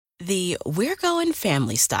the We're Going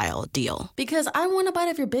Family Style deal. Because I want a bite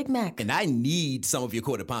of your Big Mac. And I need some of your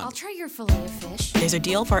Quarter Pounder. I'll try your filet of fish. There's a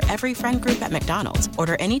deal for every friend group at McDonald's.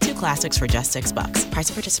 Order any 2 classics for just $6. Price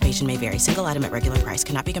of participation may vary. Single item at regular price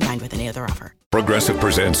cannot be combined with any other offer. Progressive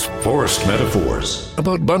presents Forced Metaphors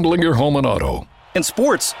about bundling your home and auto. In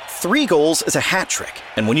sports, 3 goals is a hat trick.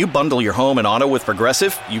 And when you bundle your home and auto with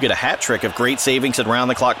Progressive, you get a hat trick of great savings and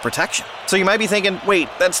round-the-clock protection. So you might be thinking, wait,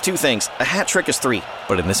 that's 2 things. A hat trick is 3.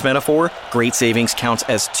 But in this metaphor, great savings counts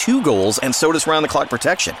as 2 goals, and so does round-the-clock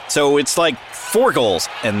protection. So it's like 4 goals,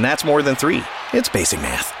 and that's more than 3. It's basic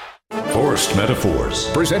math. Forced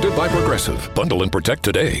Metaphors, presented by Progressive. Bundle and protect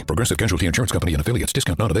today. Progressive Casualty Insurance Company and affiliates.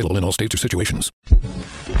 Discount not available in all states or situations.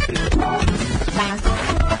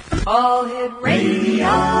 All Hit Radio.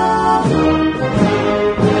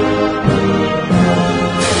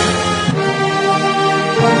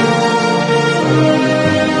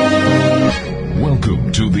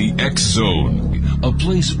 Welcome to the X Zone, a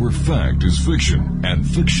place where fact is fiction and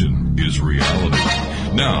fiction is reality.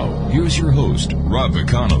 Now, here's your host, Rob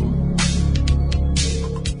McConnell.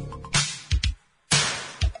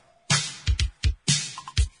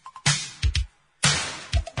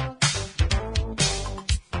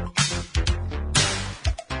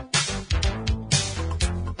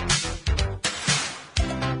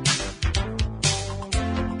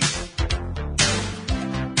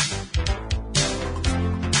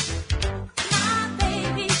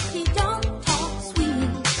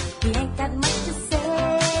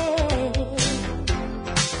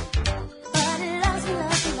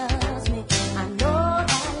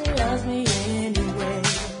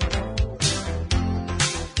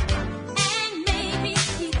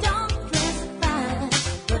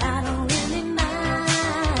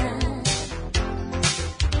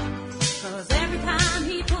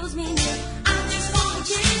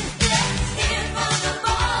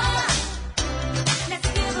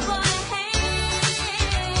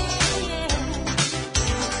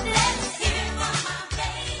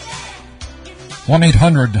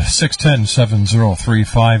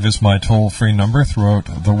 1-800-610-7035 is my toll-free number throughout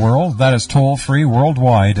the world. That is toll-free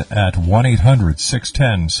worldwide at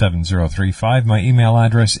 1-800-610-7035. My email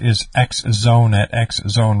address is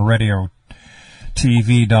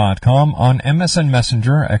xzone@xzoneradiotv.com. On MSN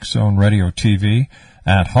Messenger, xzoneradiotv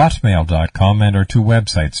at hotmail.com, and our 2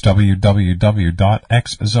 websites,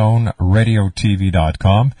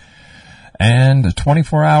 www.xzoneradiotv.com. and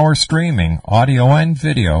 24-hour streaming, audio and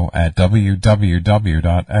video at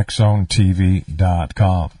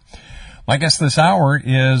www.xzonetv.com. My guest this hour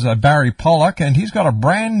is Barry Pollock, and he's got a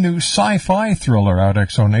brand new sci-fi thriller out at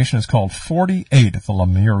X-Zone Nation. It's called 48, the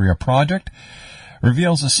Lemuria Project.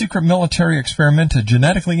 Reveals a secret military experiment to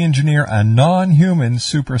genetically engineer a non-human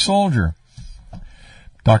super soldier.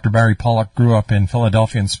 Dr. Barry Pollock grew up in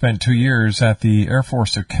Philadelphia and spent 2 years at the Air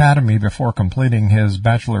Force Academy before completing his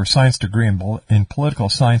Bachelor of Science degree in Political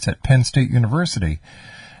Science at Penn State University.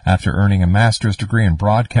 After earning a master's degree in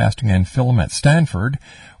broadcasting and film at Stanford,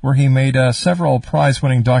 where he made several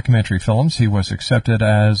prize-winning documentary films, he was accepted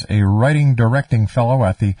as a writing-directing fellow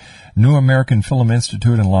at the New American Film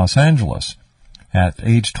Institute in Los Angeles. At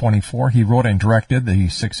age 24, he wrote and directed the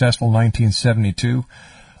successful 1972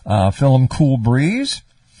 film Cool Breeze.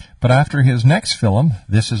 But after his next film,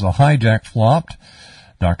 This Is a Hijack, flopped,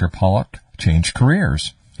 Dr. Pollock changed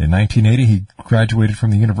careers. In 1980, he graduated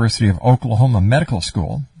from the University of Oklahoma Medical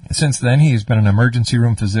School. Since then, he's been an emergency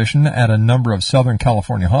room physician at a number of Southern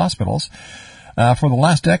California hospitals. For the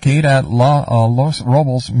last decade at Los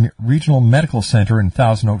Robles Regional Medical Center in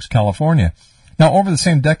Thousand Oaks, California. Now, over the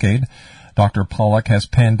same decade, Dr. Pollock has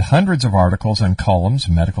penned hundreds of articles and columns,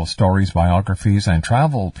 medical stories, biographies, and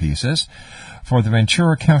travel pieces for the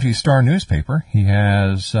Ventura County Star newspaper. He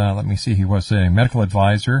has, he was a medical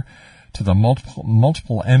advisor to the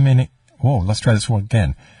multiple Emmy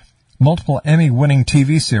Emmy-winning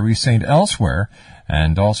TV series St. Elsewhere,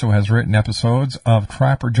 and also has written episodes of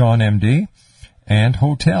Trapper John MD and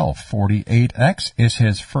Hotel. 48X is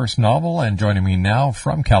his first novel, and joining me now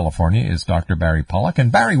from California is Dr. Barry Pollock.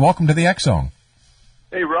 And Barry, welcome to the X Zone.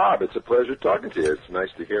 Hey, Rob, it's a pleasure talking to you. It's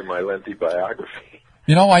nice to hear my lengthy biography.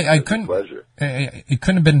 You know, I couldn't. It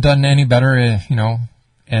couldn't have been done any better,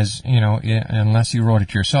 unless you wrote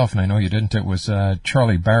it yourself, and I know you didn't. It was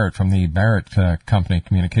Charlie Barrett from the Barrett Company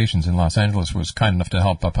Communications in Los Angeles was kind enough to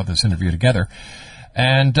help put this interview together.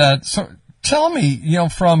 And so, tell me,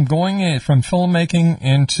 from going from filmmaking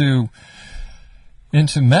into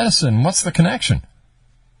medicine, what's the connection?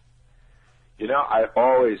 I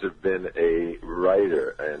always have been a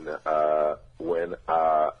writer, and when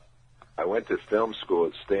I went to film school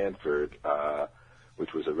at Stanford,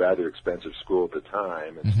 which was a rather expensive school at the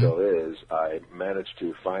time and still is, I managed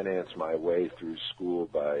to finance my way through school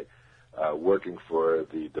by working for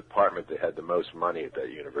the department that had the most money at that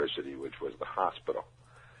university, which was the hospital.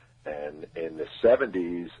 And in the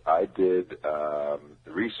 70s, I did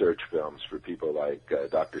research films for people like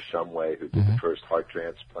Dr. Shumway, who did the first heart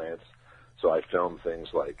transplants. So I filmed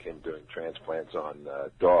things like him doing transplants on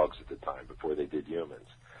dogs at the time before they did humans.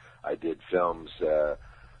 I did films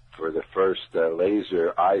for the first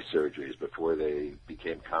laser eye surgeries before they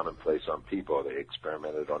became commonplace on people. They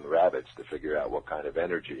experimented on rabbits to figure out what kind of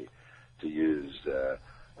energy to use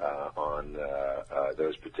on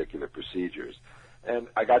those particular procedures. And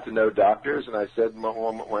I got to know doctors, and I said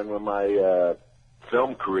when my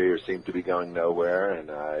film career seemed to be going nowhere,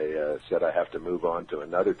 and I said I have to move on to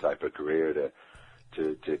another type of career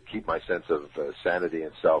to keep my sense of sanity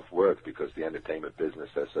and self-worth, because the entertainment business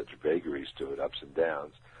has such vagaries to it, ups and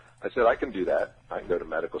downs. I said, I can do that. I can go to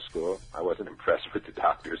medical school. I wasn't impressed with the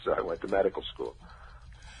doctors, so I went to medical school.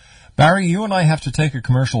 Barry, you and I have to take a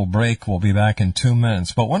commercial break. We'll be back in 2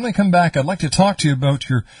 minutes. But when we come back, I'd like to talk to you about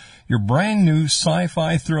your brand new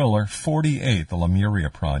sci-fi thriller, 48, the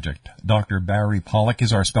Lemuria Project. Dr. Barry Pollock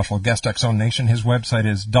is our special guest, X-Zone Nation. His website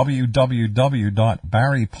is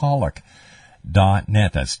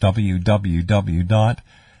www.barrypollock.net. That's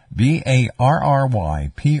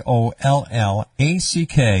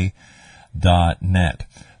www.barrypollock.net.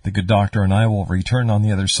 The good doctor and I will return on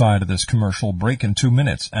the other side of this commercial break in 2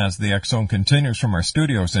 minutes as the X-Zone continues from our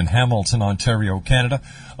studios in Hamilton, Ontario, Canada,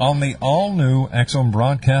 on the all-new X-Zone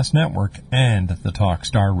Broadcast Network and the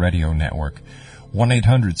Talkstar Radio Network.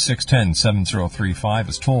 1-800-610-7035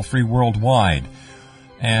 is toll-free worldwide.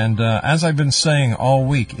 And as I've been saying all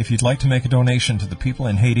week, if you'd like to make a donation to the people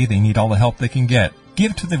in Haiti, they need all the help they can get.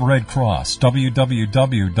 Give to the Red Cross,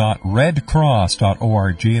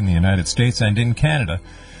 www.redcross.org in the United States and in Canada,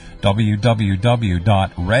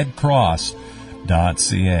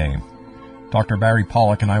 www.redcross.ca. Dr. Barry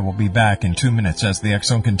Pollock and I will be back in 2 minutes as the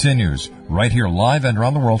X-Zone continues, right here live and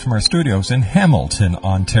around the world from our studios in Hamilton,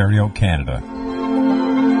 Ontario, Canada.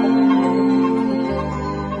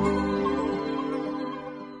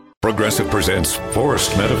 Progressive presents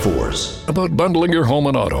Forced Metaphors about bundling your home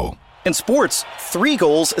and auto. In sports, 3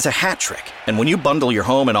 goals is a hat trick. And when you bundle your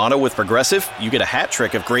home and auto with Progressive, you get a hat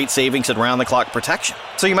trick of great savings and round-the-clock protection.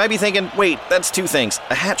 So you might be thinking, wait, that's 2 things.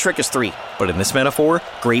 A hat trick is 3. But in this metaphor,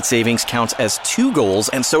 great savings counts as 2 goals,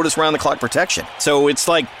 and so does round-the-clock protection. So it's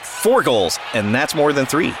like 4 goals, and that's more than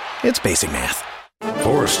 3. It's basic math.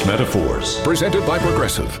 Forced Metaphors, presented by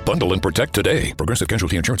Progressive. Bundle and protect today. Progressive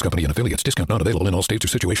Casualty Insurance Company and affiliates. Discount not available in all states or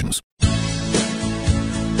situations.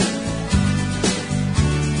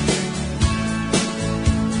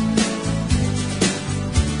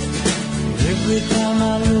 Every time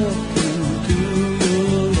I look into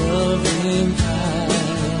your loving eyes,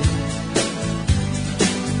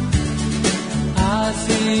 I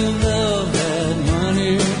see love that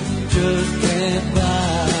money just can't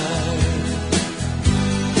buy.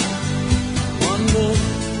 One look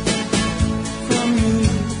from you,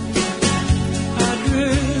 I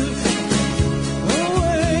drift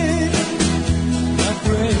away. I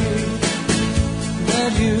pray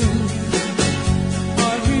that you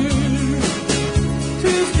are here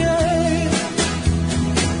to stay.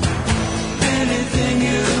 Anything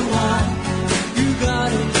you want, you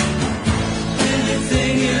got it.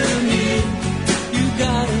 Anything you need, you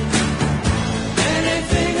got it.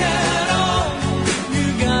 Anything at all, you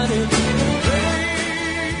got it.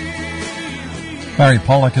 Barry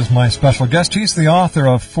Pollock is my special guest. He's the author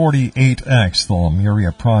of 48X, the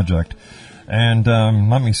Lemuria Project. And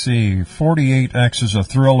let me see, 48X is a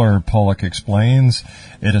thriller, Pollock explains.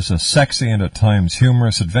 It is a sexy and at times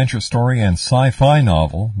humorous adventure story and sci-fi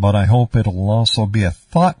novel, but I hope it'll also be a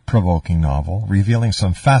thought-provoking novel, revealing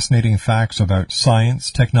some fascinating facts about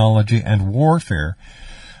science, technology, and warfare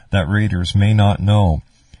that readers may not know.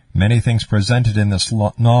 Many things presented in this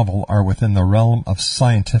novel are within the realm of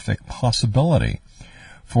scientific possibility.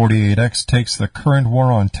 48X takes the current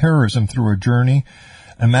war on terrorism through a journey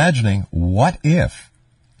imagining what if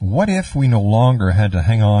we no longer had to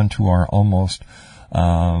hang on to our almost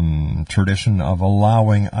tradition of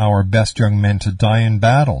allowing our best young men to die in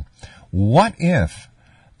battle? What if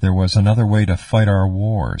there was another way to fight our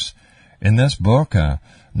wars? In this book, a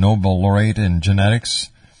Nobel laureate in genetics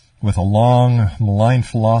with a long, malign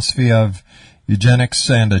philosophy of eugenics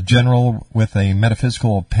and a general with a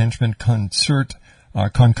metaphysical penchant concoct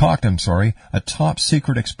a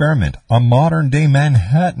top-secret experiment, a modern-day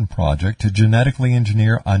Manhattan Project to genetically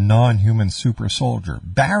engineer a non-human super soldier.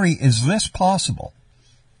 Barry, is this possible?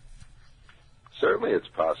 Certainly it's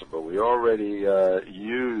possible. We already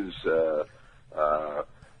use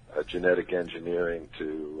genetic engineering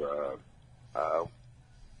to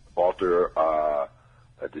alter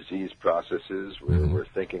disease processes. We're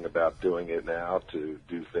thinking about doing it now to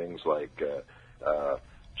do things like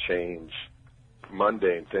change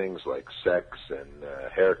mundane things like sex and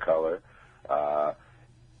hair color.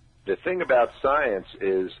 The thing about science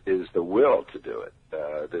is the will to do it.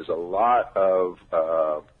 There's a lot of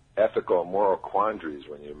ethical and moral quandaries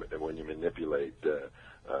when you manipulate the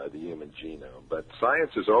human genome. But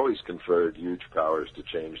science has always conferred huge powers to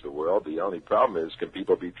change the world. The only problem is, can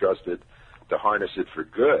people be trusted to harness it for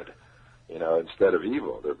good, instead of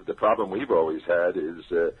evil? The problem we've always had is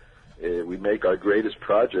we make our greatest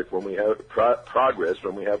project when we have progress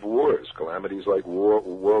when we have wars. Calamities like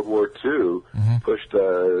World War II pushed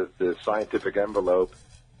the scientific envelope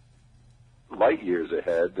light years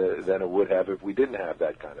ahead than it would have if we didn't have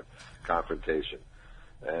that kind of confrontation.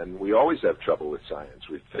 And we always have trouble with science.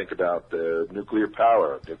 We think about nuclear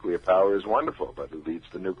power. Nuclear power is wonderful, but it leads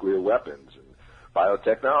to nuclear weapons. And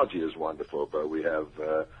biotechnology is wonderful, but we have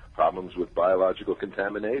problems with biological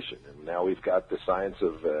contamination. And now we've got the science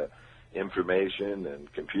of information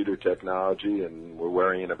and computer technology, and we're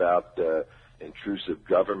worrying about intrusive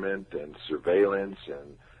government and surveillance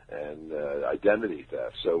and identity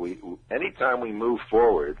theft. So anytime we move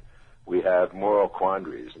forward, we have moral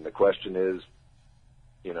quandaries. And the question is,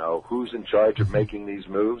 who's in charge of making these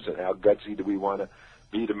moves, and how gutsy do we want to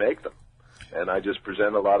be to make them? And I just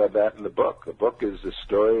present a lot of that in the book. The book is a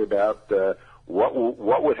story about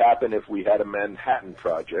what would happen if we had a Manhattan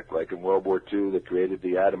Project, like in World War II, that created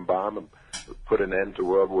the atom bomb and put an end to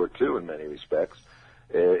World War II in many respects.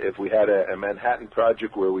 If we had a Manhattan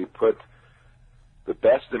Project where we put the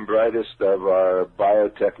best and brightest of our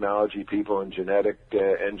biotechnology people and genetic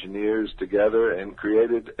engineers together and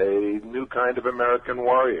created a new kind of American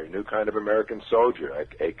warrior, new kind of American soldier,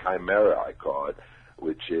 a chimera, I call it,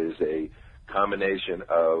 which is a combination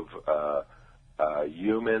of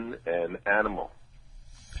human and animal,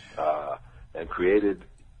 and created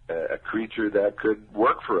a creature that could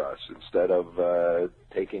work for us instead of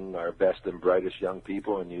taking our best and brightest young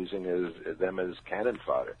people and using them as cannon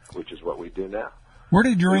fodder, which is what we do now. Where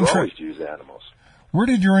did your interest? Always use animals. Where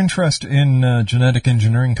did your interest in genetic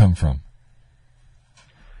engineering come from?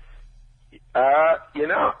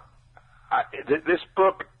 This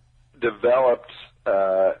book developed.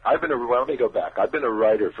 Let me go back. I've been a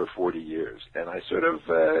writer for 40 years, and I sort of,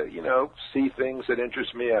 see things that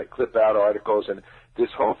interest me. I clip out articles, and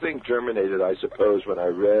this whole thing germinated, I suppose, when I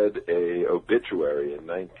read a obituary in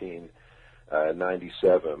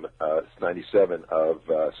 1997 of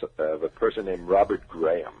a person named Robert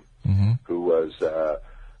Graham, who was a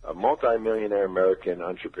multimillionaire American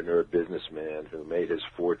entrepreneur businessman who made his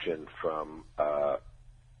fortune from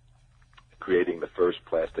creating the first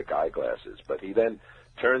plastic eyeglasses. But he then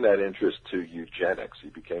turned that interest to eugenics. He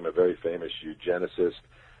became a very famous eugenicist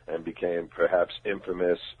and became perhaps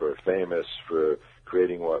infamous or famous for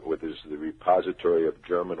creating what was the repository of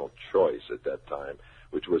germinal choice at that time,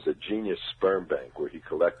 which was a genius sperm bank where he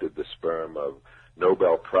collected the sperm of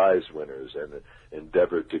Nobel Prize winners and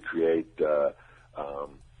endeavored to create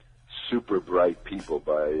super bright people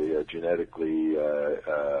by genetically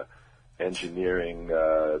engineering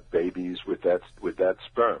babies with that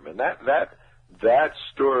sperm. And that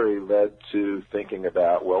story led to thinking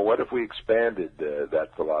about, well, what if we expanded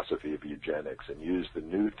that philosophy of eugenics and used the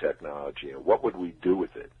new technology, and what would we do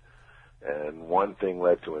with it? And one thing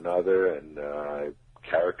led to another, and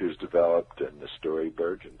characters developed, and the story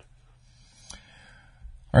burgeoned.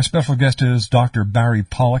 Our special guest is Dr. Barry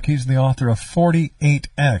POLLOCK. He's the author of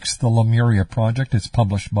 48X, the Lemuria Project. It's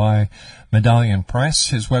published by Medallion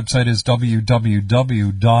Press. His website is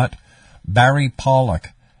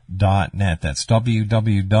www.barrypollock.net. That's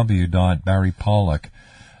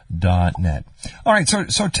www.barrypollock.net. All right,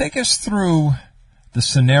 so take us through the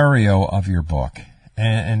scenario of your book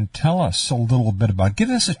and tell us a little bit about. Give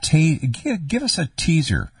us a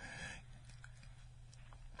teaser.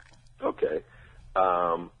 Okay.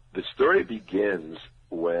 The story begins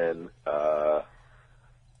when a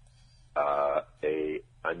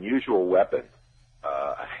unusual weapon,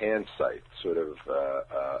 a hand scythe, sort of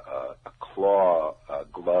a claw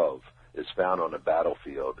glove, is found on a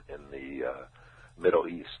battlefield in the Middle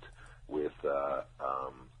East with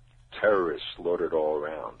terrorists slaughtered all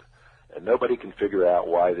around. And nobody can figure out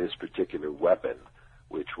why this particular weapon,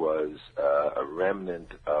 which was a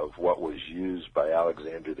remnant of what was used by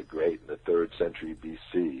Alexander the Great in the 3rd century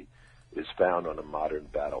BC, is found on a modern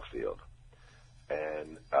battlefield.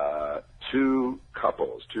 And two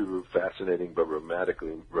fascinating but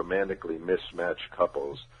romantically mismatched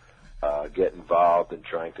couples get involved in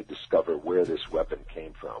trying to discover where this weapon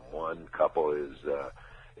came from. One couple is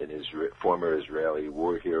former Israeli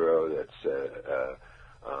war hero that's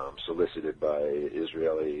solicited by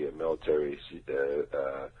Israeli military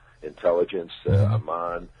intelligence,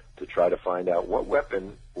 Amman, to try to find out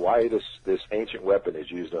why this ancient weapon is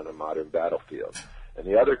used on a modern battlefield. And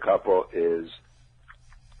the other couple is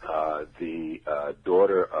the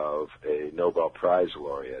daughter of a Nobel Prize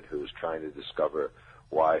laureate who is trying to discover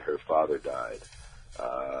why her father died.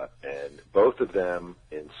 And both of them,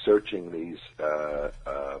 in searching these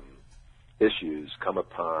issues, come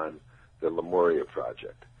upon the Lemuria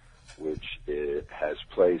project, which has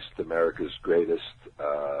placed America's greatest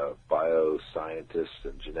bioscientists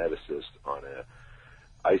and geneticists on an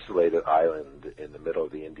isolated island in the middle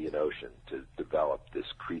of the Indian Ocean to develop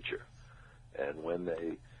this creature. And when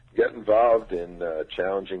they get involved in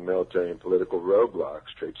challenging military and political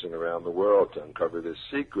roadblocks, traipsing around the world to uncover this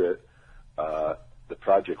secret, the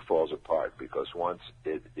project falls apart, because once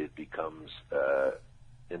it becomes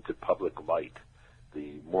into public light,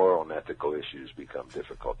 the moral and ethical issues become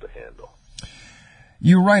difficult to handle.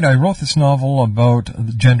 You're right. I wrote this novel about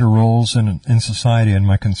gender roles in society and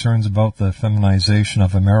my concerns about the feminization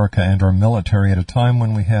of America and our military at a time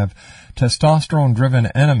when we have testosterone-driven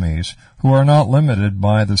enemies who are not limited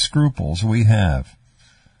by the scruples we have.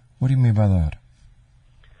 What do you mean by that?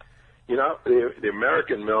 You know, the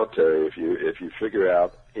American military, if you figure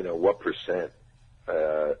out, what percent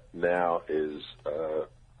now is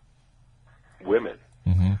women,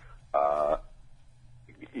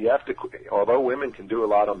 you have to, although women can do a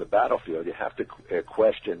lot on the battlefield, you have to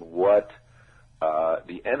question what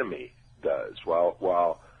the enemy does.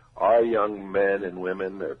 While our young men and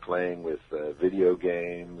women are playing with video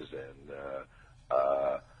games and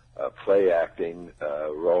play acting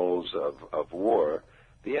roles of war,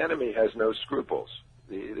 the enemy has no scruples.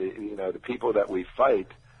 The people that we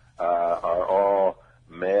fight are all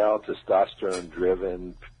male,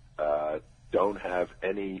 testosterone-driven, don't have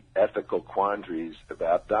any ethical quandaries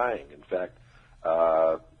about dying. In fact,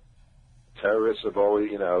 terrorists have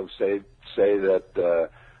always, say that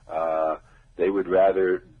they would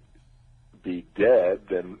rather be dead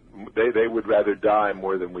than they would rather die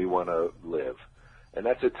more than we want to live, and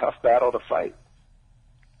that's a tough battle to fight.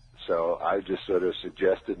 So I just sort of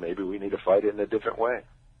suggested maybe we need to fight it in a different way.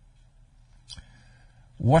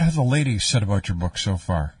 What have the ladies said about your book so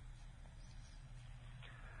far?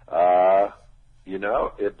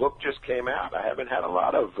 A book just came out. I haven't had a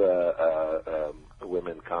lot of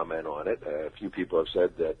women comment on it. A few people have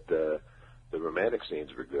said that the romantic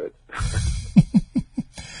scenes were good.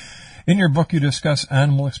 In your book, you discuss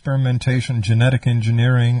animal experimentation, genetic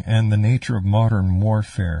engineering, and the nature of modern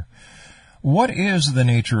warfare. What is the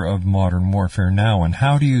nature of modern warfare now, and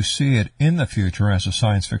how do you see it in the future as a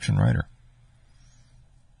science fiction writer?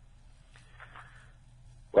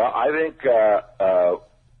 Well, I think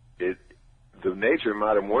the nature of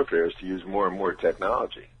modern warfare is to use more and more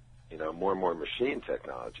technology, more and more machine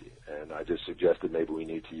technology. And I just suggested maybe we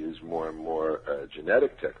need to use more and more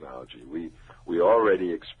genetic technology. We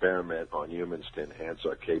already experiment on humans to enhance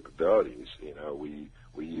our capabilities.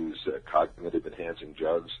 We use cognitive enhancing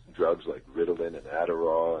drugs like Ritalin and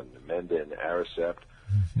Adderall and Namenda and Aricept.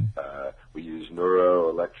 We use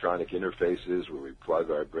neuroelectronic interfaces where we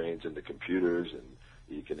plug our brains into computers, and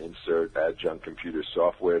you can insert adjunct computer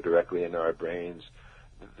software directly into our brains.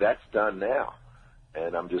 That's done now.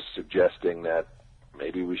 And I'm just suggesting that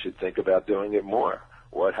maybe we should think about doing it more.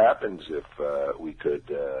 What happens if we could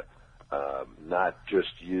not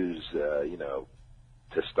just use,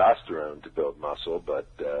 testosterone to build muscle, but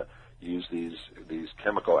use these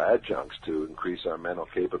chemical adjuncts to increase our mental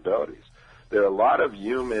capabilities? There are a lot of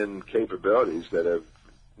human capabilities that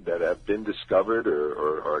have been discovered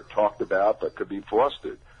or talked about but could be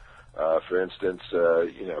fostered. For instance,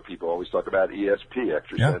 people always talk about ESP,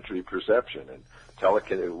 extrasensory perception, and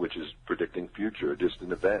which is predicting future or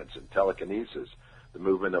distant events, and telekinesis, the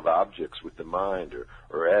movement of objects with the mind,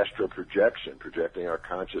 or astral projection, projecting our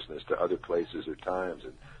consciousness to other places or times,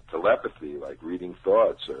 and telepathy, like reading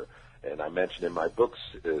thoughts, and I mentioned in my books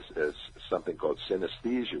as something called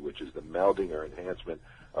synesthesia, which is the melding or enhancement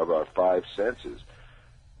of our five senses.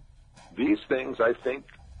 These things, I think,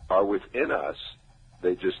 are within us.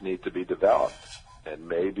 They just need to be developed. And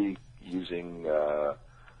maybe using the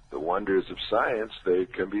wonders of science, they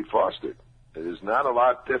can be fostered. There's not a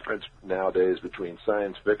lot of difference nowadays between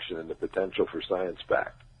science fiction and the potential for science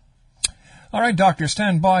fact. All right, Doctor,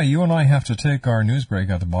 stand by. You and I have to take our news break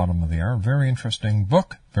at the bottom of the hour. Very interesting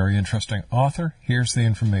book, very interesting author. Here's the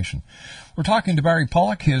information. We're talking to Barry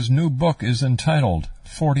Pollock. His new book is entitled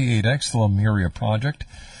 48X, the Lemuria Project.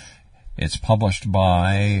 It's published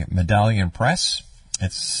by Medallion Press.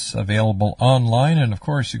 It's available online, and of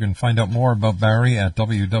course you can find out more about Barry at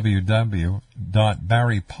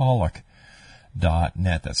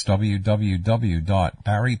www.barrypollock.net. That's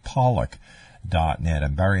www.barrypollock.net.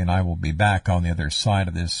 And Barry and I will be back on the other side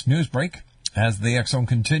of this news break as the X-Zone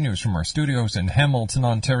continues from our studios in Hamilton,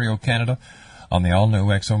 Ontario, Canada, on the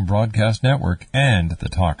all-new X-Zone Broadcast Network and the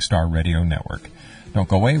Talkstar Radio Network. Don't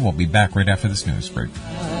go away. We'll be back right after this news break.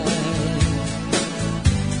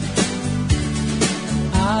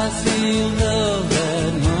 I see love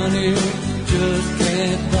that money just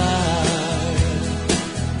can't buy.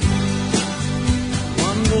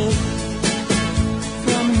 One look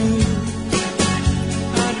from you,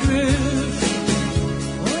 I drift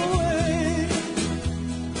away.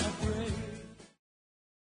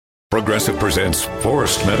 Progressive presents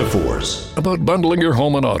Forced Metaphors about bundling your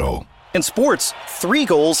home and auto. In sports, 3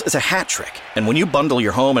 goals is a hat trick. And when you bundle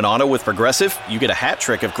your home and auto with Progressive, you get a hat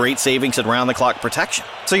trick of great savings and round-the-clock protection.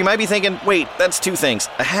 So you might be thinking, wait, that's 2 things.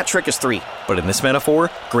 A hat trick is 3. But in this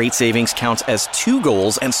metaphor, great savings counts as 2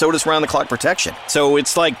 goals, and so does round-the-clock protection. So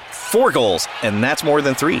it's like 4 goals, and that's more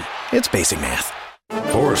than 3. It's basic math.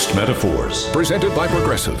 Forced Metaphors, presented by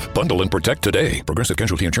Progressive. Bundle and protect today. Progressive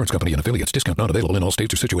Casualty Insurance Company and affiliates. Discount not available in all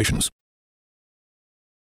states or situations.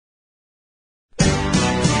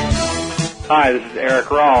 Hi, this is Eric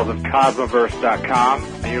Rawls of Cosmoverse.com,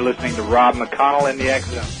 and you're listening to Rob McConnell in the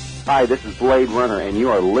X-Zone. Hi, this is Blade Runner, and you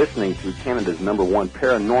are listening to Canada's #1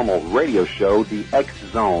 paranormal radio show, The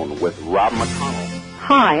X-Zone, with Rob McConnell.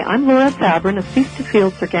 Hi, I'm Laura Sabrin of Feast to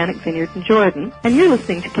Fields Organic Vineyard in Jordan, and you're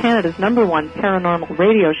listening to Canada's #1 paranormal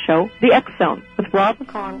radio show, The X-Zone, with Rob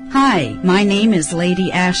McConnell. Hi, my name is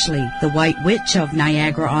Lady Ashley, the White Witch of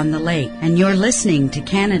Niagara-on-the-Lake, and you're listening to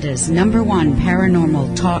Canada's #1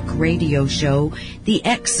 paranormal talk radio show, The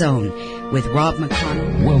X-Zone, with Rob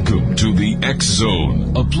McConnell. Welcome to The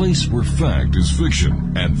X-Zone, a place where fact is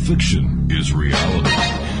fiction and fiction is reality.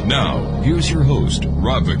 Now, here's your host,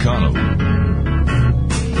 Rob McConnell.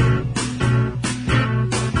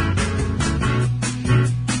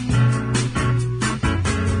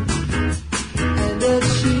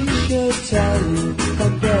 Tell you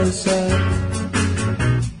come closer,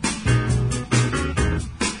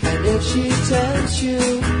 and if she tells you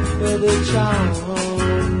with a charm,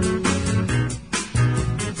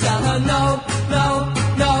 tell her no, no,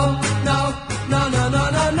 no, no, no, no, no,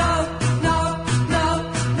 no, no.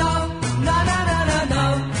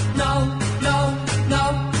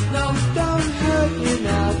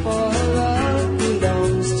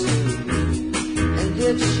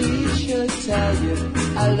 Tell you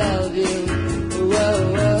I love you,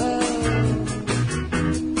 whoa, whoa.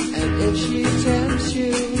 And if she tempts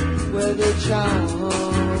you with a charms,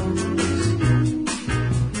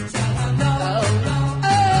 tell her no,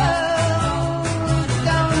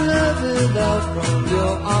 don't let it out from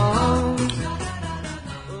your arms.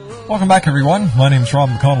 Welcome back, everyone. My name's Rob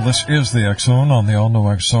McConnell. This is the X-Zone on the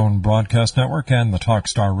all-new X-Zone Broadcast Network and the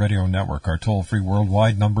Talkstar Radio Network. Our toll-free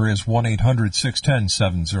worldwide number is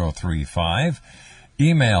 1-800-610-7035.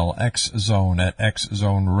 Email xzone at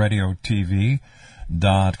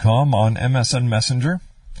xzoneradiotv.com, on MSN Messenger,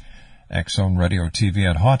 xzoneradiotv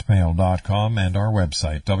at hotmail.com, and our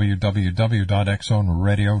website,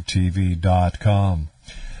 www.xzoneradiotv.com.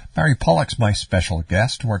 Barry Pollock's my special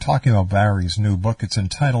guest. We're talking about Barry's new book. It's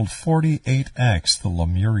entitled 48X, the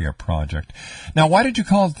Lemuria Project. Now, why did you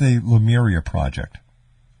call it the Lemuria Project?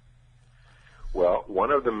 Well, one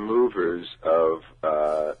of the movers of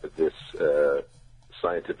this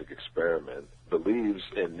scientific experiment believes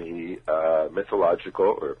in the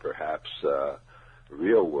mythological, or perhaps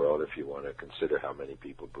real world, if you want to consider how many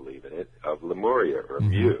people believe in it, of Lemuria, or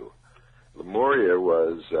Mu. Lemuria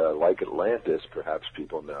was, like Atlantis, perhaps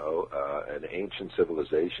people know, an ancient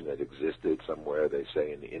civilization that existed somewhere, they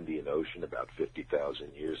say, in the Indian Ocean about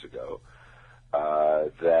 50,000 years ago,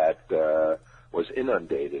 that was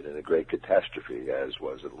inundated in a great catastrophe, as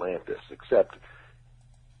was Atlantis, except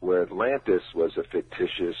where Atlantis was a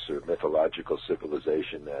fictitious or mythological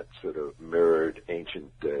civilization that sort of mirrored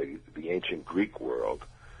the ancient Greek world.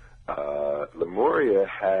 Lemuria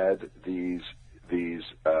had these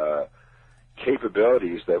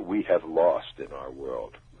capabilities that we have lost in our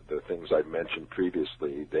world. The things I mentioned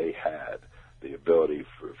previously, they had the ability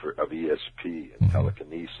of ESP and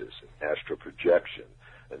telekinesis and astral projection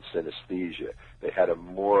and synesthesia. They had a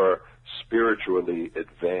more spiritually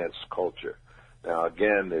advanced culture. Now,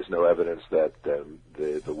 again, there's no evidence that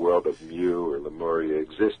the world of Mu or Lemuria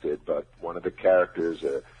existed, but one of the characters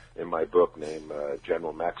in my book named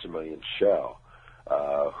General Maximilian Schell,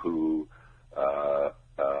 who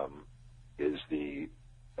is the,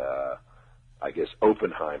 I guess,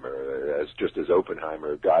 Oppenheimer, just as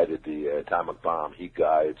Oppenheimer guided the atomic bomb, he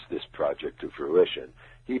guides this project to fruition.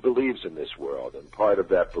 He believes in this world, and part of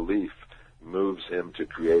that belief moves him to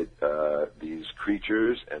create these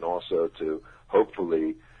creatures and also to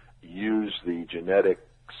hopefully use the genetic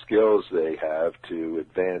skills they have to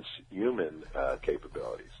advance human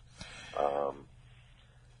capabilities.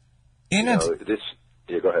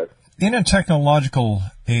 Go ahead. In a technological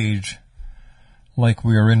age like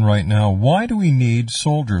we are in right now, why do we need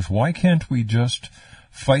soldiers? Why can't we just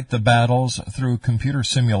fight the battles through computer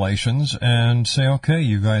simulations and say, okay,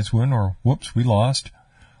 you guys win, or whoops, we lost?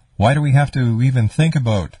 Why do we have to even think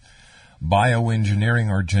about bioengineering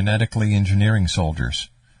or genetically engineering soldiers?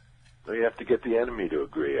 Well, you have to get the enemy to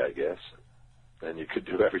agree, I guess. And you could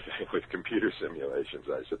do everything with computer simulations,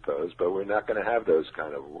 I suppose, but we're not going to have those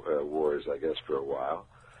kind of wars, I guess, for a while.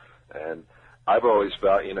 And I've always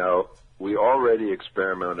felt, we already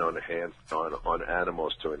experiment on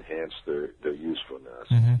animals to enhance their usefulness,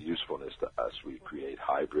 usefulness to us. We create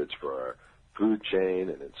hybrids for our food chain,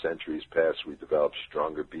 and in centuries past, we developed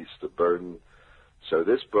stronger beasts of burden. So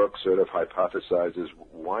this book sort of hypothesizes,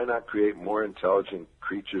 why not create more intelligent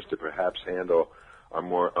creatures to perhaps handle our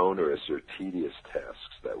more onerous or tedious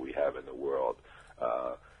tasks that we have in the world,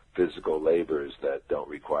 physical labors that don't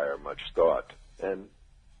require much thought, and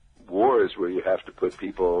wars where you have to put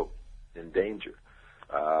people in danger.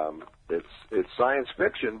 It's science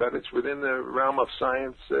fiction, but it's within the realm of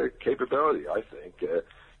science capability, I think.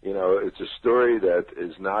 It's a story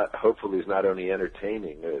that hopefully is not only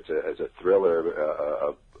entertaining as a thriller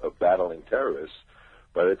of battling terrorists,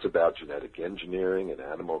 but it's about genetic engineering and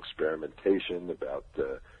animal experimentation, about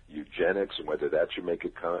eugenics and whether that should make a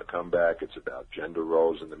comeback. It's about gender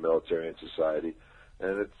roles in the military and society,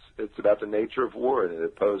 and it's about the nature of war, and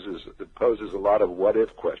it poses a lot of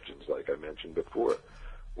what-if questions, like I mentioned before.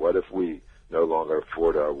 What if we no longer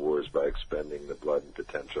fought our wars by expending the blood and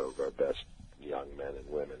potential of our best young men and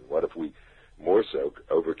women? What if we more so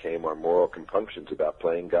overcame our moral compunctions about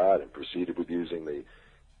playing God and proceeded with using the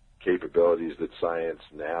capabilities that science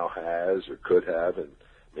now has or could have in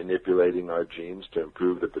manipulating our genes to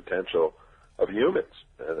improve the potential of humans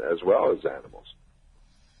as well as animals?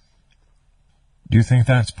 Do you think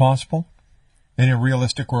that's possible in a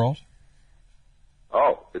realistic world?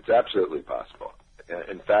 Oh, it's absolutely possible.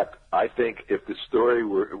 In fact, I think if the story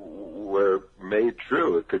were made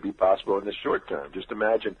true, it could be possible in the short term. Just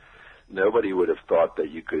imagine, nobody would have thought that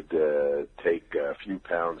you could take a few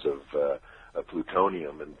pounds of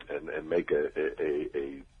plutonium and make a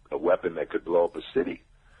weapon that could blow up a city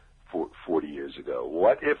 40 years ago.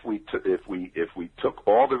 What if we took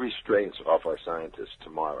all the restraints off our scientists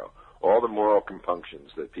tomorrow, all the moral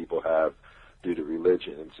compunctions that people have due to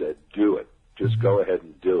religion, and said, do it, just go ahead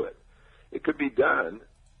and do it? It could be done.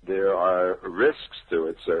 There are risks to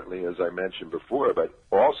it, certainly, as I mentioned before, but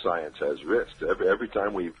all science has risks. Every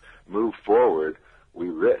time we move forward, we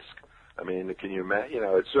risk. I mean, can you imagine?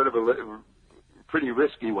 It's sort of pretty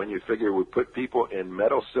risky when you figure we put people in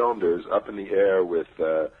metal cylinders up in the air with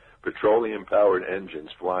petroleum-powered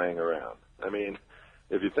engines flying around. I mean,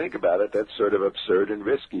 if you think about it, that's sort of absurd and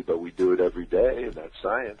risky, but we do it every day, and that's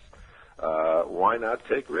science. Why not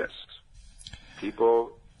take risks?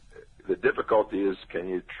 The difficulty is, can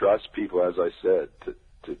you trust people, as I said,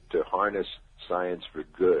 to harness science for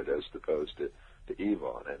good as opposed to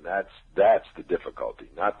evil? And that's the difficulty,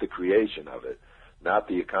 not the creation of it, not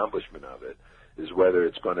the accomplishment of it, is whether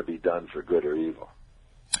it's going to be done for good or evil.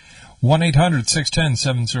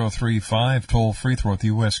 1-800-610-7035, toll free throughout the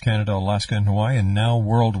U.S., Canada, Alaska, and Hawaii, and now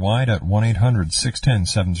worldwide at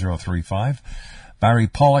 1-800-610-7035. Barry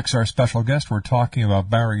Pollock's our special guest. We're talking about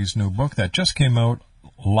Barry's new book that just came out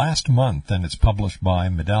last month, and it's published by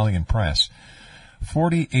Medallion Press,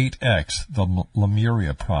 48X, the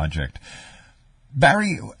Lemuria Project.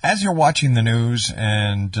 Barry, as you're watching the news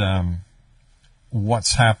and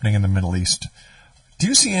what's happening in the Middle East, do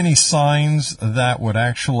you see any signs that would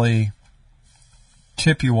actually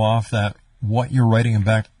tip you off that what you're writing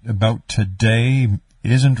about today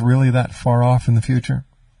isn't really that far off in the future?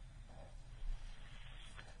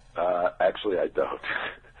 Actually, I don't.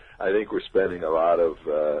 I think we're spending a lot of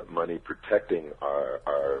money protecting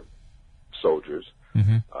our soldiers,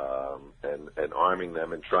 and arming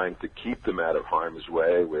them and trying to keep them out of harm's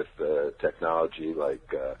way with technology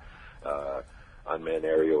like unmanned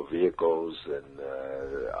aerial vehicles and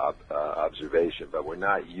observation, but we're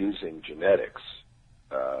not using genetics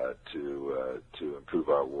to improve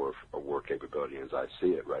our war capability as I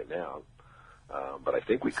see it right now. But I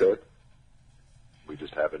think we could. We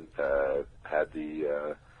just haven't had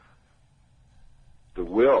the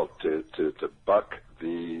will to buck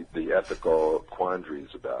the ethical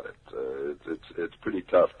quandaries about it. It's pretty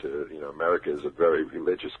tough to, America is a very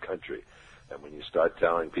religious country, and when you start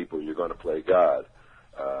telling people you're going to play God,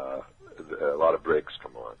 a lot of breaks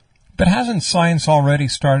come on. But hasn't science already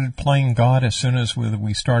started playing God as soon as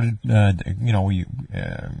we started,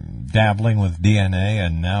 dabbling with DNA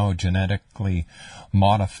and now genetically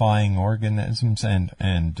modifying organisms and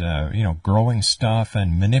growing stuff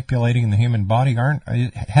and manipulating the human body?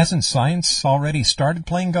 Hasn't science already started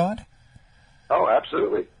playing God? Oh,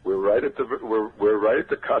 absolutely. We're right at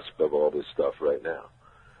the cusp of all this stuff right now.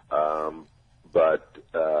 But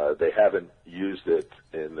they haven't used it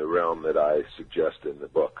in the realm that I suggest in the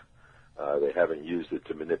book. They haven't used it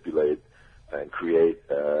to manipulate and create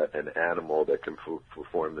an animal that can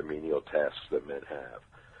perform the menial tasks that men have.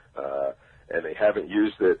 And they haven't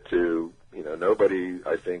used it to, nobody,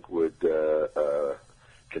 I think, would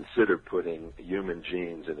consider putting human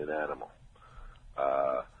genes in an animal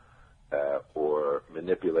or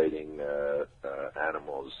manipulating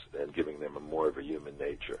animals and giving them more of a human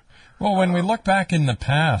nature. Well, when we look back in the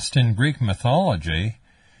past in Greek mythology,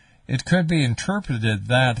 it could be interpreted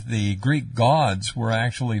that the Greek gods were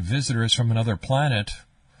actually visitors from another planet,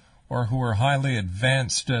 or who were highly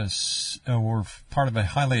advanced, were part of a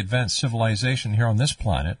highly advanced civilization here on this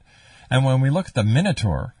planet. And when we look at the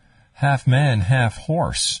Minotaur, half man, half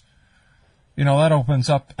horse, that opens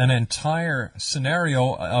up an entire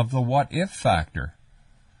scenario of the what-if factor.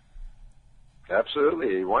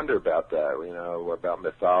 Absolutely. You wonder about that, about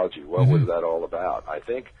mythology. What was that all about?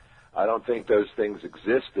 I don't think those things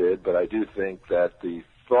existed, but I do think that the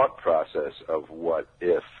thought process of what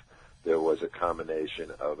if there was a combination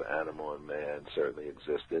of animal and man certainly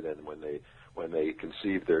existed, and when they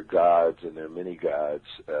conceived their gods and their mini-gods,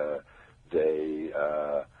 they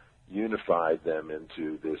unified them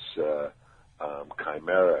into this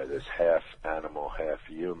chimera, this half animal, half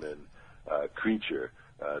human creature,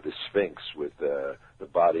 the Sphinx with the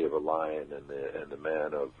body of a lion and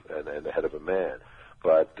the head of a man.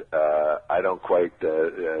 But I don't quite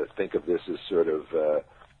think of this as sort of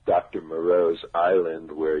Dr. Moreau's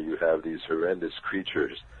island where you have these horrendous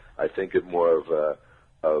creatures. I think it more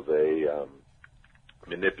of a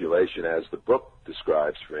manipulation, as the book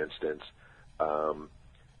describes, for instance.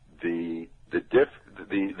 The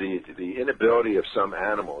inability of some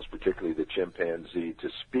animals, particularly the chimpanzee, to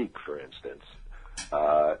speak, for instance,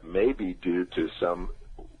 may be due to some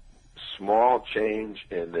small change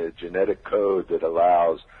in the genetic code that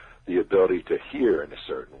allows the ability to hear in a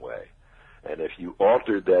certain way. And if you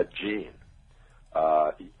altered that gene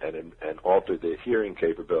and altered the hearing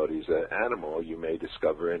capabilities of that animal, you may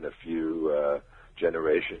discover in a few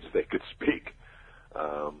generations they could speak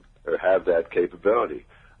or have that capability.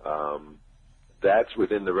 That's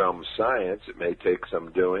within the realm of science. It may take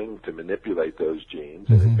some doing to manipulate those genes,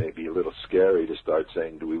 and it may be a little scary to start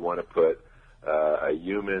saying, do we want to put a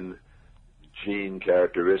human gene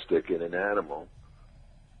characteristic in an animal?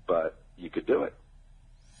 But you could do it.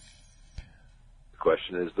 The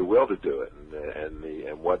question is the will to do it,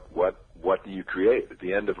 and what do you create? At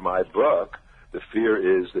the end of my book, the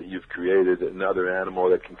fear is that you've created another animal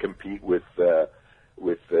that can compete with the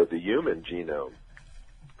human genome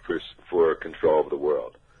for control of the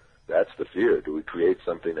world. That's the fear. Do we create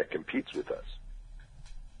something that competes with us?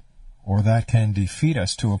 Or that can defeat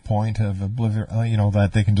us to a point of oblivion,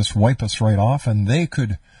 that they can just wipe us right off, and they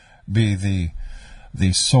could be the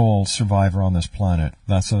sole survivor on this planet.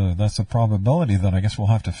 That's a probability that I guess we'll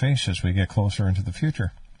have to face as we get closer into the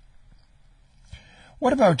future.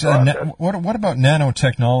 What about what about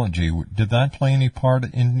nanotechnology? Did that play any part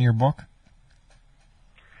in your book?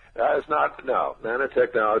 It's not, no.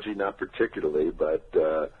 Nanotechnology, not particularly, but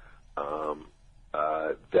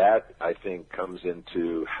that, I think, comes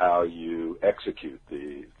into how you execute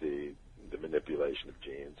the manipulation of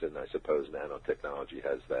genes, and I suppose nanotechnology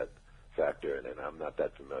has that factor in it. I'm not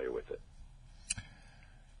that familiar with it.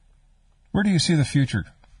 Where do you see the future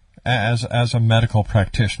as a medical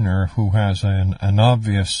practitioner who has an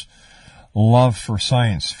obvious love for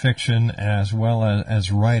science fiction as well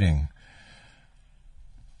as writing?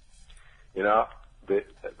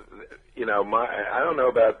 I don't know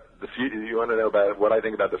about the future. You want to know about what I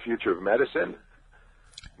think about the future of medicine?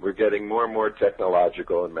 We're getting more and more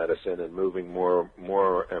technological in medicine and moving more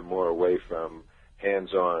and more away from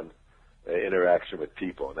hands-on interaction with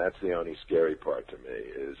people, and that's the only scary part to me,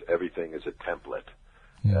 is everything is a template.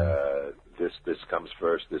 This comes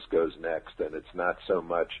first, this goes next, and it's not so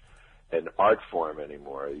much an art form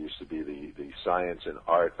anymore. It used to be the science and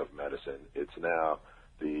art of medicine. It's now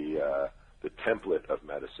the template of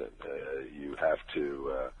medicine. You have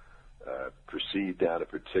to proceed down a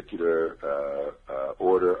particular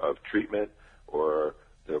order of treatment, or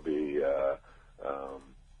there'll be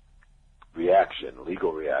reaction,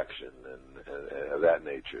 legal reaction, and of that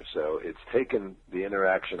nature. So it's taken the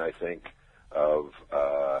interaction, I think, of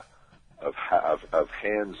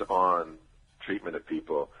hands-on treatment of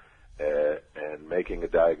people and making a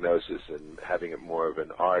diagnosis and having it more of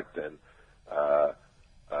an art than a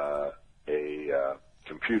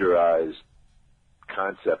computerized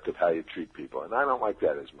concept of how you treat people. And I don't like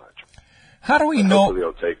that as much. How do we know? Hopefully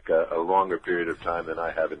it'll take a longer period of time than I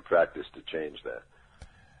have in practice to change that.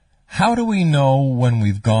 How do we know when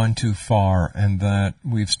we've gone too far and that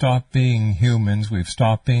we've stopped being humans, we've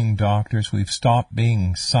stopped being doctors, we've stopped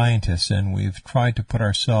being scientists, and we've tried to put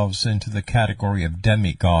ourselves into the category of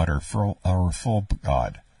demigod or full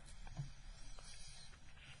god?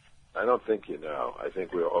 I don't think you know. I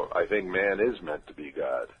think man is meant to be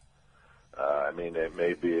God. I mean, it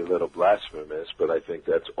may be a little blasphemous, but I think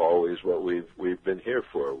that's always what we've been here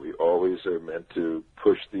for. We always are meant to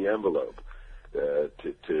push the envelope, to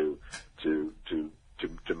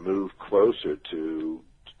move closer to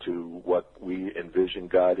what we envision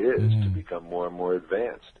God is, to become more and more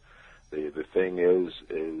advanced. The thing is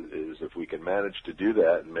if we can manage to do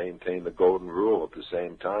that and maintain the golden rule at the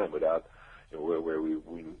same time without, where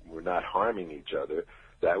we're not harming each other,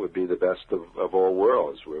 that would be the best of all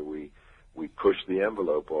worlds, where we push the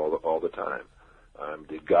envelope all the time.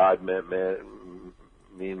 Did God mean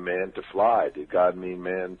man to fly? Did God mean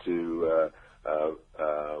man to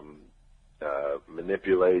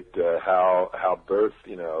manipulate how birth,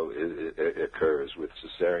 occurs with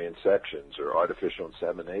cesarean sections or artificial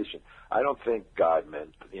insemination? I don't think God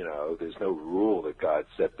meant, there's no rule that God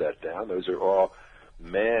set that down. Those are all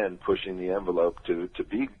man pushing the envelope to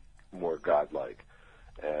be more godlike.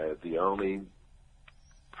 The only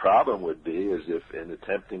problem would be is if in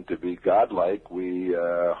attempting to be godlike we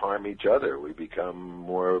harm each other, we become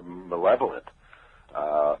more malevolent.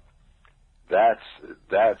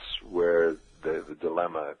 That's where the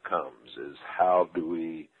dilemma comes, is how do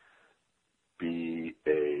we be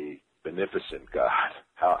a beneficent God?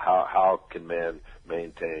 How can man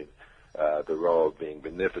maintain the role of being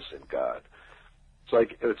beneficent God?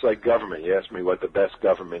 It's like government. You ask me what the best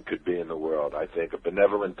government could be in the world. I think a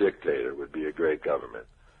benevolent dictator would be a great government,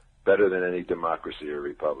 better than any democracy or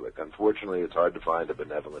republic. Unfortunately, it's hard to find a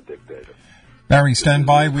benevolent dictator. Barry, stand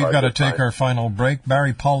by. We've got to take our final break.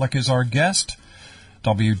 Barry Pollock is our guest.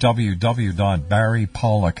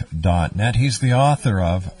 www.barrypollock.net. He's the author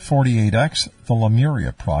of 48X, The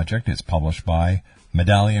Lemuria Project. It's published by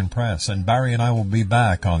Medallion Press. And Barry and I will be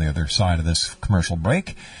back on the other side of this commercial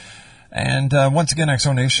break. And once again,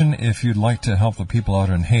 Exo Nation, if you'd like to help the people out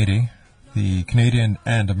in Haiti, the Canadian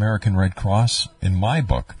and American Red Cross, in my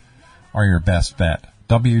book, are your best bet.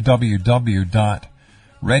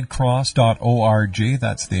 www.redcross.org,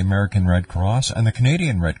 that's the American Red Cross, and the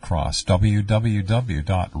Canadian Red Cross,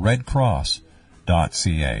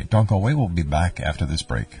 www.redcross.ca. Don't go away, we'll be back after this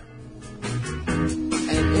break.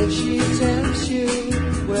 And if she tempts you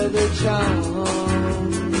with a charm,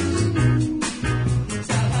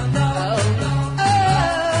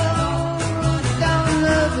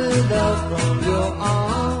 from your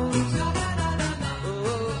arms.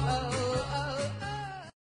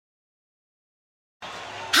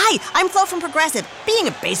 Hi, I'm Flo from Progressive. Being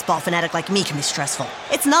a baseball fanatic like me can be stressful.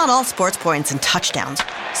 It's not all sports points and touchdowns.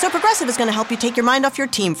 So Progressive is going to help you take your mind off your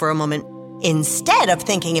team for a moment. Instead of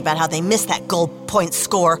thinking about how they missed that goal point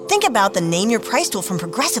score, think about the Name Your Price tool from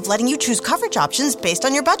Progressive, letting you choose coverage options based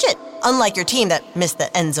on your budget, unlike your team that missed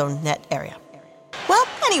the end zone net area. Well,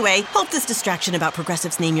 anyway, hope this distraction about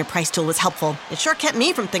Progressive's Name Your Price tool was helpful. It sure kept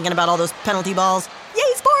me from thinking about all those penalty balls.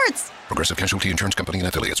 Yay, sports! Progressive Casualty Insurance Company and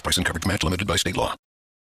Affiliates. Price and coverage match limited by state law.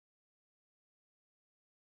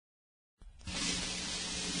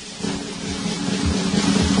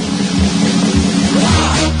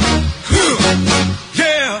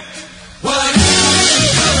 Yeah! What is it?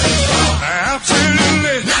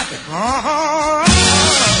 Absolutely nothing.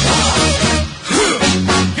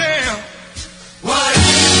 Yeah! What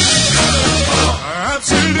is it?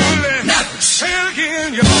 Absolutely nothing. Say it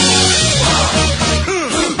again, you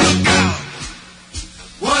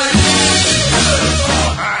what is it?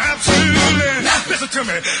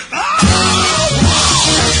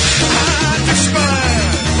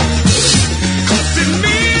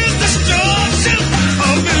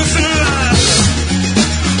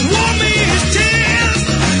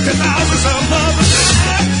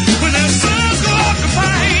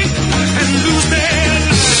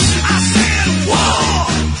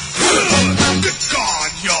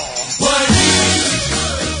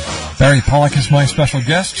 Barry Pollock is my special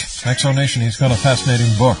guest. Exonation, he's got a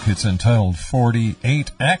fascinating book. It's entitled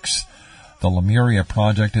 48X. The Lemuria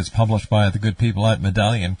Project is published by the good people at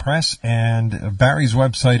Medallion Press, and Barry's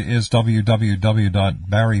website is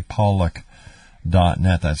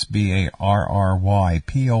www.barrypollak.net. That's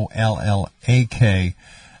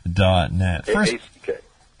BARRYPOLLAK.net. First,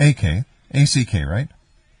 A-K, right?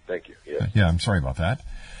 Thank you. Yes. Yeah, I'm sorry about that.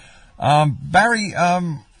 Barry,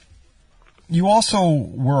 you also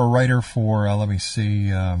were a writer for,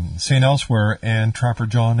 St. Elsewhere and Trapper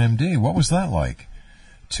John M.D. What was that like?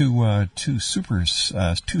 Two super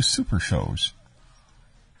shows.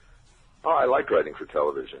 Oh, I like writing for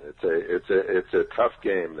television. It's a tough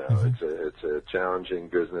game now. Mm-hmm. It's a challenging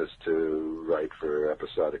business to write for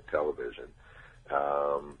episodic television.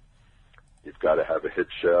 You've got to have a hit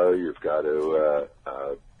show. You've got to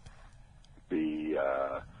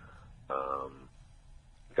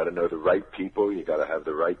got to know the right people. You got to have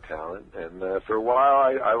the right talent. And for a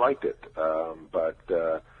while, I liked it. But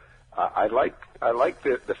I like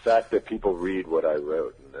the fact that people read what I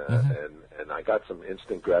wrote, and I got some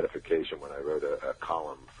instant gratification when I wrote a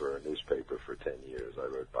column for a newspaper for 10 years. I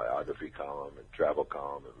wrote biography column and travel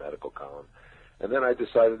column and medical column, and then I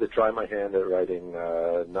decided to try my hand at writing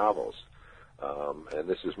novels. And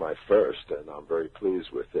this is my first, and I'm very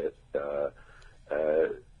pleased with it.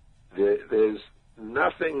 There's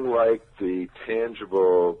nothing like the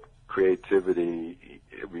tangible creativity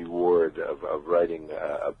reward of writing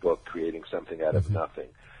a book, creating something out of nothing.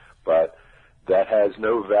 But that has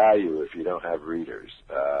no value if you don't have readers.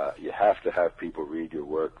 You have to have people read your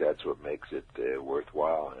work. That's what makes it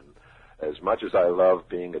worthwhile. And as much as I love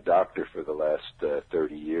being a doctor for the last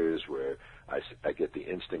 30 years, where I get the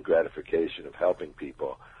instant gratification of helping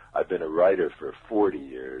people, I've been a writer for 40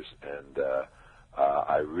 years, and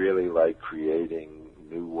I really like creating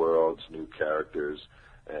new worlds, new characters.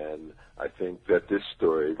 And I think that this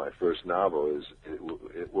story, my first novel,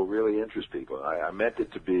 it will really interest people. I meant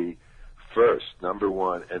it to be first, number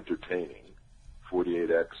one, entertaining.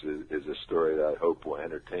 48X is a story that I hope will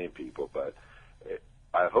entertain people, but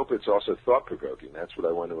I hope it's also thought-provoking. That's what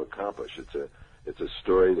I want to accomplish. It's a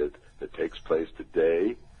story that takes place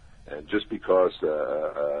today, and just because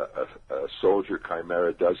a soldier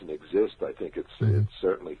chimera doesn't exist, I think it's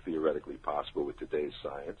certainly theoretically possible with today's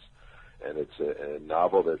science. And it's a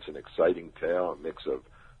novel that's an exciting tale, a mix of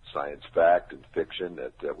science fact and fiction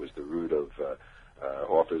that was the root of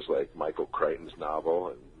authors like Michael Crichton's novel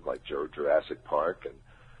and like Jurassic Park, and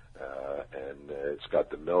it's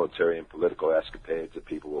got the military and political escapades that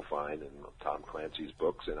people will find in Tom Clancy's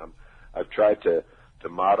books. And I've tried to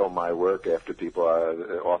model my work after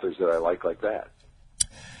authors that I like that.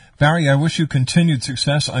 Barry, I wish you continued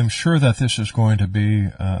success. I'm sure that this is going to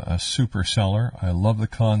be a super seller. I love the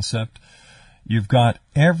concept. You've got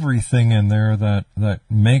everything in there that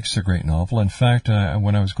makes a great novel. In fact,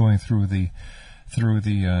 when I was going through the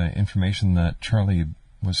information that Charlie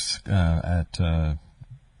was at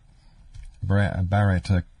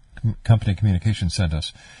Barrett Company Communications sent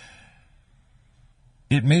us,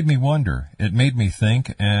 it made me wonder. It made me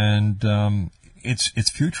think, and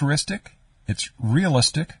it's futuristic, it's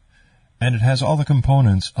realistic, and it has all the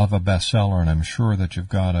components of a bestseller, and I'm sure that you've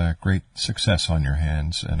got a great success on your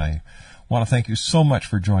hands. And I want to thank you so much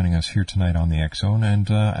for joining us here tonight on the X-Zone,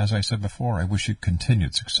 and as I said before, I wish you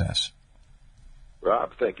continued success.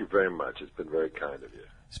 Rob, thank you very much. It's been very kind of you.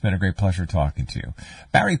 It's been a great pleasure talking to you.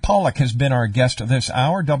 Barry Pollock has been our guest this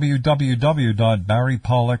hour,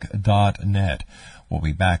 www.barrypollak.net. We'll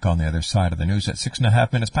be back on the other side of the news at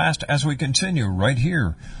 6.5 minutes past as we continue right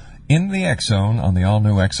here in the X-Zone on the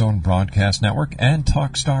all-new X-Zone Broadcast Network and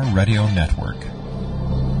Talkstar Radio Network.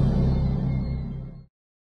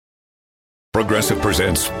 Progressive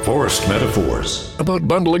presents Forced Metaphors about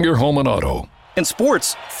bundling your home and auto. In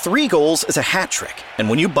sports, 3 goals is a hat trick. And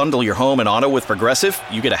when you bundle your home and auto with Progressive,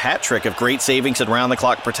 you get a hat trick of great savings and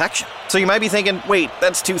round-the-clock protection. So you might be thinking, wait,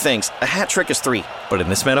 that's 2 things. A hat trick is 3. But in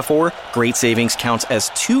this metaphor, great savings counts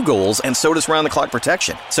as 2 goals, and so does round-the-clock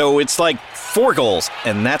protection. So it's like 4 goals,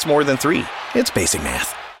 and that's more than 3. It's basic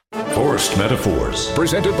math. Forced Metaphors,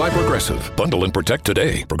 presented by Progressive. Bundle and protect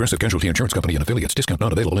today. Progressive Casualty Insurance Company and Affiliates. Discount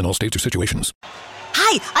not available in all states or situations.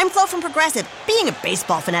 Hi, I'm Flo from Progressive. Being a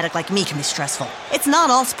baseball fanatic like me can be stressful. It's not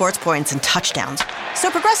all sports points and touchdowns.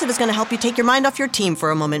 So Progressive is going to help you take your mind off your team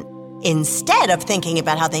for a moment. Instead of thinking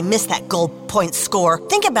about how they missed that goal point score,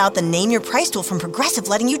 think about the Name Your Price tool from Progressive,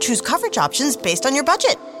 letting you choose coverage options based on your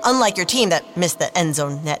budget, unlike your team that missed the end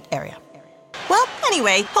zone net area. Well,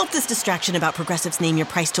 anyway, hope this distraction about Progressive's Name Your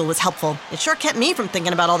Price tool was helpful. It sure kept me from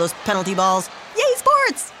thinking about all those penalty balls. Yay,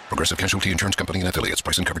 sports! Progressive Casualty Insurance Company and Affiliates.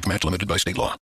 Price and coverage match limited by state law.